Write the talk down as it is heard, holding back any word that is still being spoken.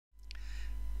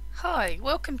Hi,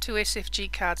 welcome to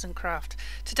SFG Cards and Craft.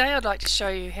 Today I'd like to show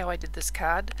you how I did this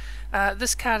card.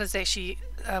 This card is actually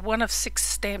one of 6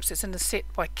 stamps that's in the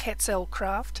set by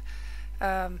KatzelKraft,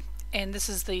 and this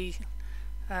is the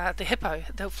hippo,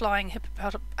 the flying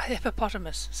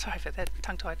hippopotamus. Sorry for that,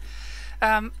 tongue-tied.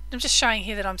 I'm just showing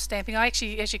here that I'm stamping. I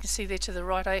actually, as you can see there to the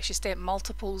right, I actually stamped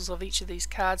multiples of each of these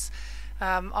cards.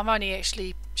 I'm only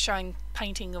actually showing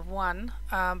painting of one,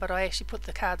 but I actually put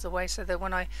the cards away so that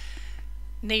when I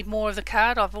need more of the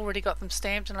card, I've already got them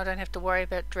stamped and I don't have to worry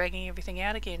about dragging everything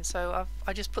out again. So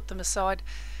I just put them aside.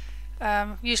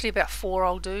 Usually about 4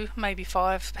 I'll do, maybe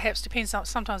 5, perhaps, depends on,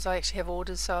 sometimes I actually have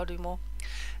orders so I'll do more.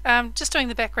 Just doing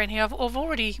the background here, I've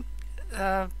already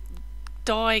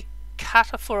die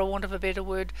cut, for a want of a better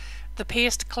word, the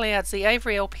pierced clouds, the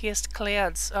Avery Elle pierced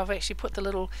clouds. I've actually put the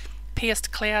little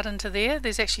pierced cloud into there.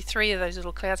 There's actually 3 of those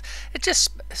little clouds. It just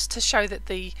is to show that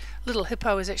the little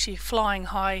hippo is actually flying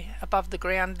high above the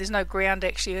ground. There's no ground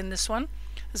actually in this one.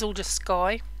 It's all just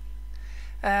sky.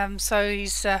 So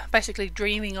he's basically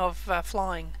dreaming of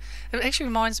flying. It actually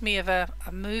reminds me of a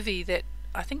movie that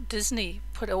I think Disney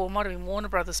put, or might have been Warner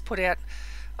Brothers put out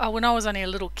when I was only a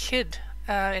little kid,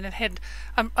 and it had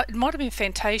it might have been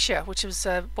Fantasia, which was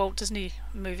a Walt Disney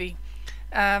movie,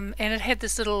 and it had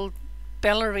this little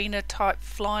ballerina type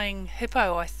flying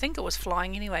hippo. I think it was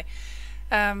flying anyway,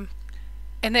 and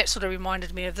that sort of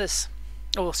reminded me of this,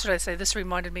 or should I say this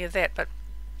reminded me of that. But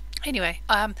anyway,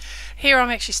 here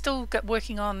I'm actually still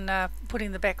working on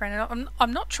putting the background in.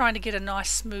 I'm not trying to get a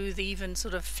nice smooth even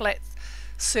sort of flat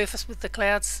surface with the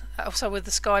clouds, also with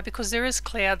the sky, because there is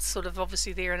clouds sort of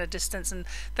obviously there in a distance and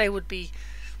they would be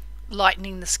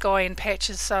lightening the sky in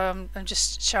patches. So I'm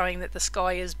just showing that the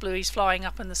sky is blue. He's flying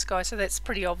up in the sky, so that's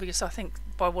pretty obvious I think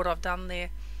by what I've done there.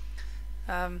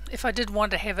 If I did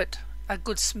want to have it a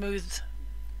good smooth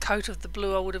coat of the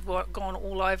blue, I would have gone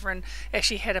all over and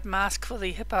actually had a mask for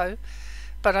the hippo,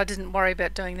 but I didn't worry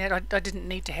about doing that. I didn't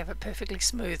need to have it perfectly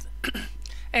smooth.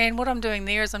 And what I'm doing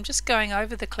there is I'm just going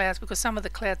over the clouds, because some of the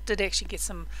clouds did actually get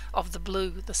some of the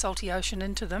blue, the salty ocean,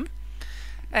 into them.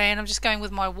 And I'm just going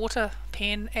with my water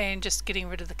pen and just getting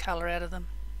rid of the colour out of them.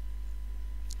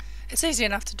 It's easy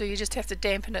enough to do, you just have to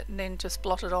dampen it and then just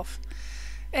blot it off.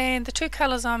 And the 2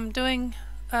 colours I'm doing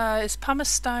is pumice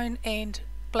stone and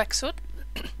black soot.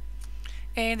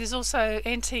 And there's also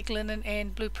antique linen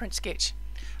and blueprint sketch.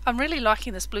 I'm really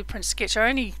liking this blueprint sketch. I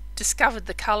only discovered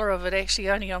the colour of it actually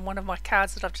only on one of my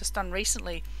cards that I've just done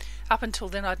recently. Up until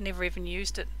then I'd never even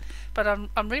used it, but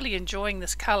I'm really enjoying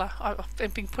this colour.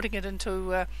 I've been putting it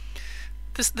into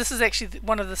this is actually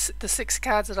one of the 6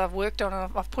 cards that I've worked on,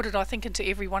 and I've put it I think into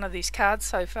every one of these cards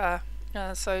so far.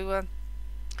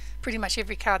 Pretty much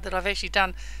every card that I've actually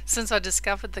done since I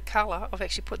discovered the colour, I've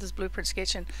actually put this blueprint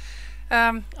sketch in.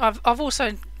 I've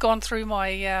also gone through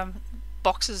my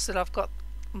boxes that I've got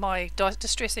my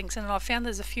distress inks in, and I've found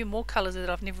there's a few more colours that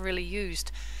I've never really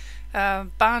used.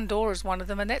 Barn Door is one of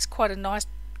them, and that's quite a nice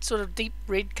sort of deep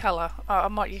red colour. I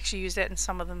might actually use that in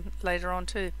some of them later on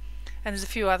too. And there's a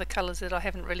few other colours that I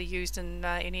haven't really used in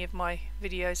any of my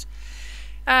videos.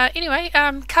 Anyway,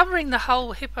 covering the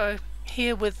whole hippo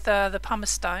here with the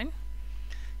pumice stone,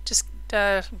 just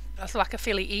like a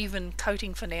fairly even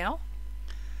coating for now.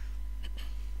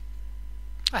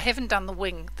 I haven't done the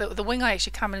wing. The wing I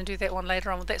actually come in and do that one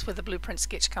later on. That's where the blueprint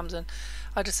sketch comes in.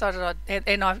 I decided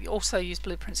and I also used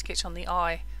blueprint sketch on the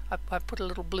eye. I put a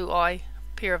little blue eye,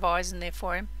 pair of eyes in there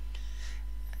for him.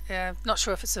 Not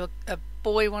sure if it's a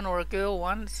boy one or a girl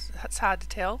one. It's hard to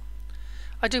tell.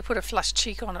 I do put a flush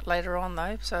cheek on it later on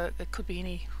though, so it could be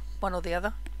any one or the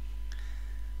other.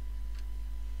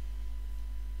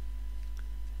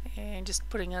 And just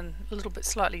putting in a little bit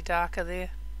slightly darker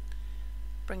there,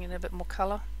 bring in a bit more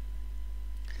colour.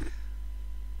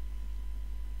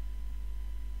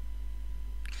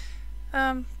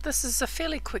 This is a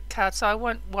fairly quick card, so I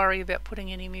won't worry about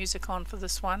putting any music on for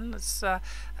this one. It's a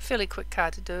fairly quick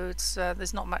card to do. It's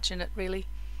there's not much in it really.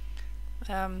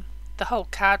 The whole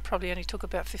card probably only took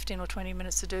about 15 or 20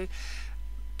 minutes to do.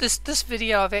 This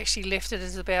video I've actually left it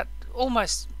as about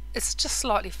almost, it's just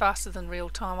slightly faster than real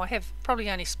time. I have probably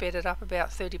only sped it up about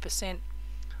 30%.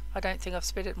 I don't think I've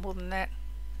sped it more than that.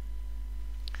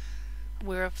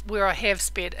 Where I have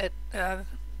sped it,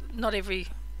 not every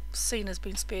scene has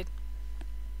been sped.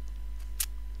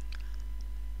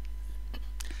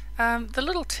 The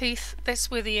little teeth,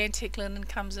 that's where the antique linen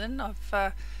comes in.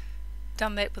 I've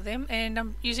done that with them, and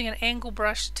I'm using an angle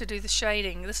brush to do the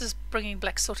shading. This is bringing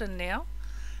black soot in now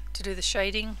to do the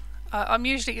shading. I'm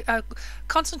usually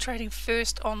concentrating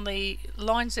first on the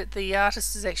lines that the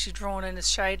artist has actually drawn in as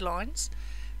shade lines,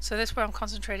 so that's where I'm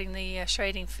concentrating the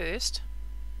shading first.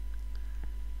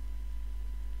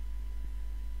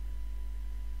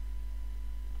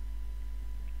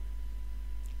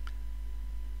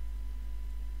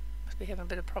 be having a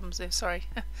bit of problems there, sorry.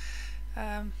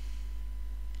 A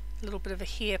little bit of a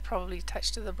hair probably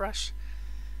attached to the brush.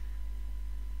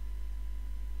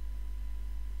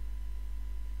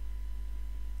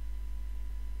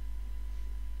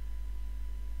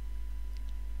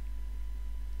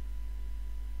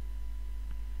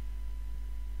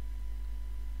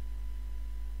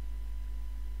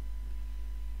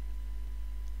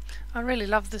 I really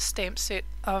love this stamp set.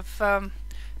 I've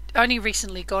only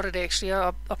recently got it actually.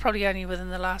 I probably only within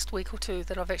the last week or two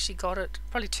that I've actually got it.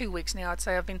 Probably 2 weeks now, I'd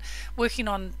say. I've been working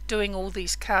on doing all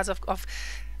these cards. I've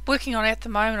working on at the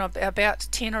moment about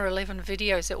 10 or 11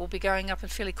 videos that will be going up in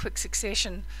fairly quick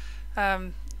succession,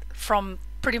 from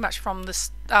pretty much from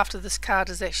this, after this card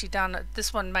is actually done.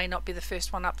 This one may not be the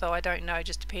first one up though, I don't know,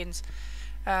 just depends.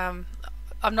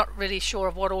 I'm not really sure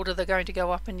of what order they're going to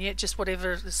go up in yet, just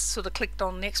whatever is sort of clicked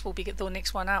on next will be the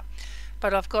next one up.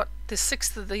 But I've got the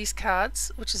 6th of these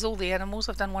cards, which is all the animals.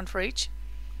 I've done one for each,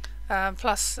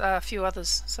 plus a few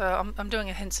others. So I'm doing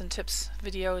a hints and tips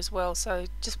video as well, so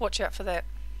just watch out for that.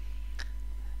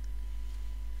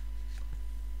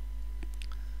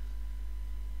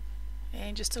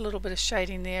 And just a little bit of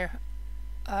shading there,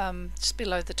 just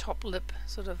below the top lip,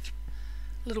 sort of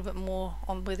a little bit more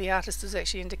on where the artist has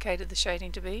actually indicated the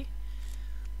shading to be.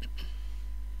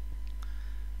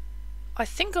 I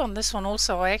think on this one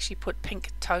also I actually put pink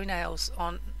toenails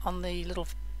on the little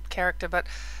character, but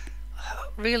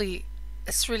really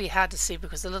it's really hard to see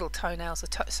because the little toenails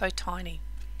are so tiny.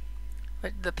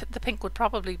 But the pink would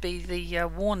probably be the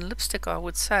worn lipstick, I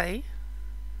would say.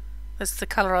 That's the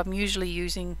colour I'm usually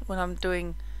using when I'm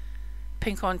doing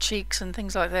pink on cheeks and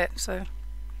things like that, so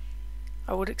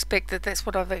I would expect that that's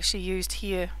what I've actually used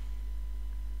here.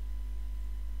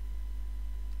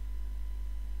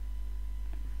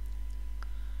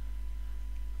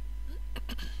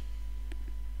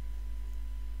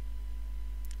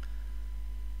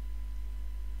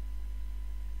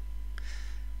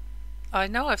 I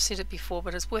know I've said it before,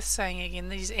 but it's worth saying again,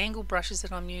 these angle brushes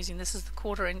that I'm using, this is the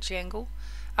 1/4 inch angle,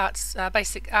 Art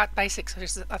Basics,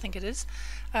 I think it is.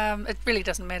 It really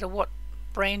doesn't matter what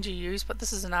brand you use, but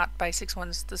this is an Art Basics one.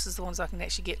 This is the ones I can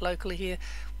actually get locally here.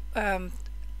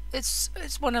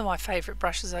 It's one of my favourite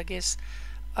brushes, I guess.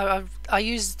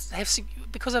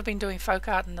 Because I've been doing folk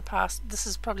art in the past, this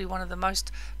is probably one of the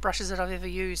most brushes that I've ever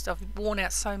used. I've worn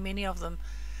out so many of them,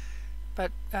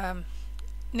 but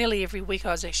nearly every week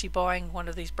I was actually buying one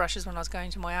of these brushes when I was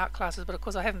going to my art classes. But of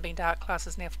course I haven't been to art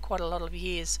classes now for quite a lot of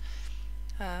years.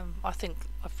 I think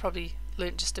I've probably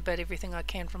learnt just about everything I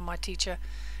can from my teacher.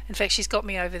 In fact, she's got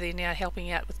me over there now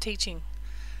helping out with teaching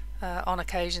on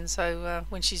occasion, so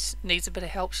when she needs a bit of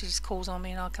help she just calls on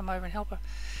me and I'll come over and help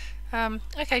her.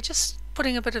 Okay, just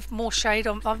putting a bit of more shade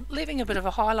on. I'm leaving a bit of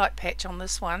a highlight patch on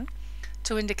this one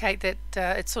to indicate that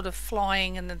it's sort of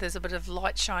flying and that there's a bit of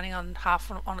light shining on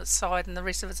half on its side and the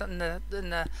rest of it's in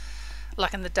the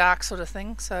like in the dark sort of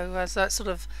thing. So it's sort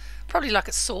of probably like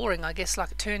it's soaring, I guess,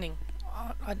 like it's turning.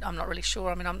 I'm not really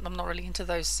sure. I mean, I'm not really into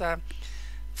those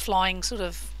flying sort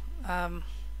of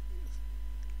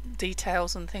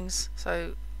details and things,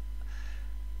 so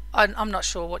I'm not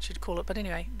sure what you'd call it. But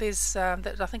anyway, there's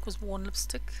that I think was worn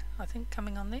lipstick, I think,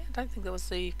 coming on there. I don't think that was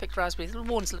the picked raspberry.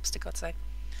 Worn lipstick, I'd say.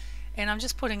 And I'm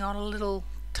just putting on a little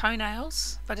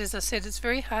toenails, but as I said, it's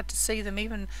very hard to see them.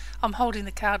 Even I'm holding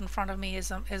the card in front of me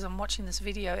as I'm watching this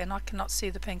video, and I cannot see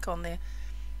the pink on there.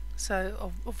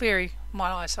 So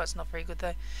my eyesight's not very good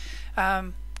though.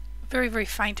 Very, very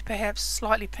faint, perhaps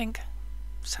slightly pink.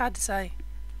 It's hard to say,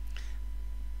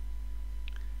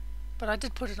 but I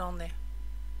did put it on there,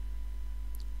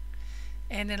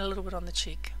 and then a little bit on the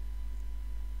cheek.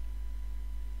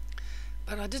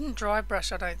 But I didn't dry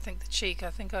brush, I don't think, the cheek.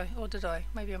 Or did I?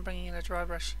 Maybe I'm bringing in a dry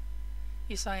brush.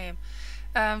 Yes, I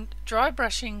am. Dry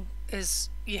brushing is,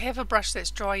 you have a brush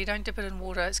that's dry, you don't dip it in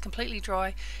water, it's completely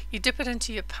dry. You dip it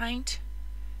into your paint,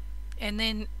 and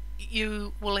then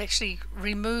you will actually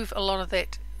remove a lot of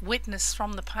that wetness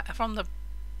from the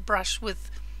brush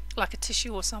with like a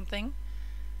tissue or something.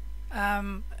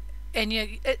 And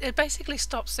it basically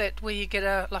stops that where you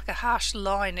get like a harsh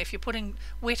line. If you're putting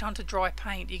wet onto dry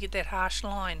paint, you get that harsh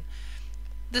line.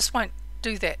 This won't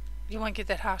do that. You won't get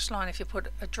that harsh line if you put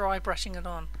a dry brushing it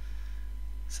on.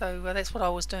 So that's what I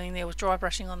was doing there, was dry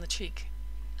brushing on the cheek.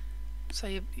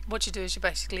 So what you do is you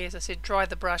basically, as I said, dry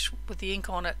the brush with the ink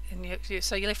on it, and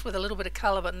so you're left with a little bit of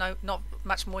colour, but not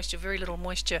much moisture, very little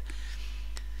moisture.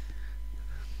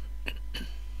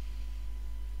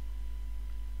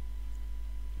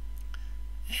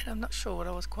 And I'm not sure what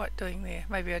I was quite doing there.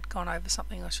 Maybe I'd gone over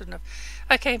something I shouldn't have.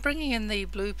 Okay, bringing in the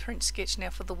blueprint sketch now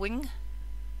for the wing.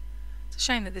 It's a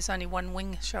shame that there's only one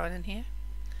wing shown in here.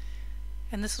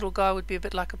 And this little guy would be a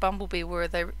bit like a bumblebee, where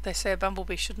they say a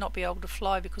bumblebee should not be able to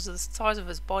fly because of the size of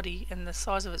his body and the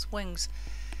size of its wings.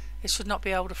 It should not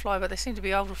be able to fly, but they seem to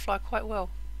be able to fly quite well.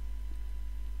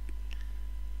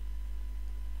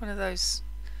 One of those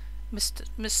what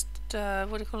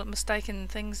do you call it, mistaken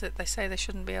things that they say they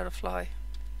shouldn't be able to fly.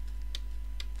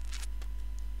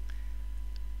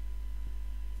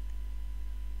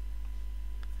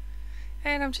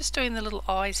 And I'm just doing the little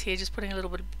eyes here, just putting a little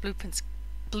bit of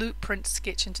blueprint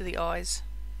sketch into the eyes.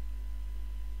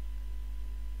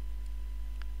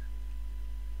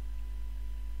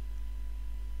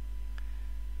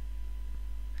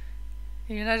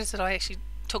 You notice that I actually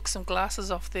took some glasses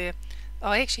off there.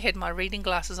 I actually had my reading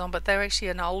glasses on, but they're actually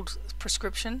an old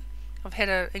prescription. I've had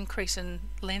an increase in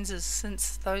lenses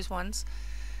since those ones,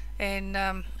 and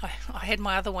I had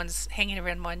my other ones hanging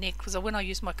around my neck because when I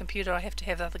use my computer I have to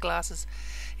have the other glasses.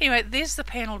 Anyway, there's the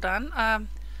panel done.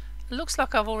 It looks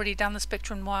like I've already done the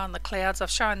spectrum Noir on the clouds. I've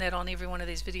shown that on every one of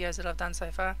these videos that I've done so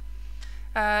far.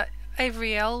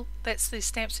 Avery, Elle, that's the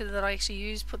stamp set that I actually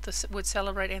used. Put the word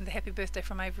celebrate and the happy birthday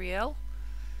from Avery, Elle.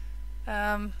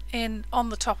 And on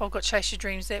the top I've got Chase Your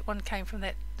Dreams. That one came from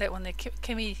that one there,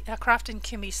 Kimmie, Kraftin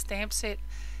Kimmie stamp set,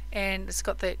 and it's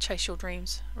got that Chase Your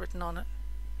Dreams written on it.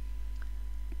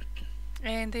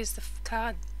 And there's the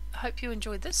card. I hope you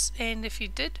enjoyed this, and if you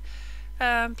did,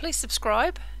 please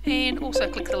subscribe and also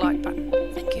click the like button.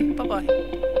 Thank you. Bye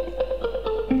bye.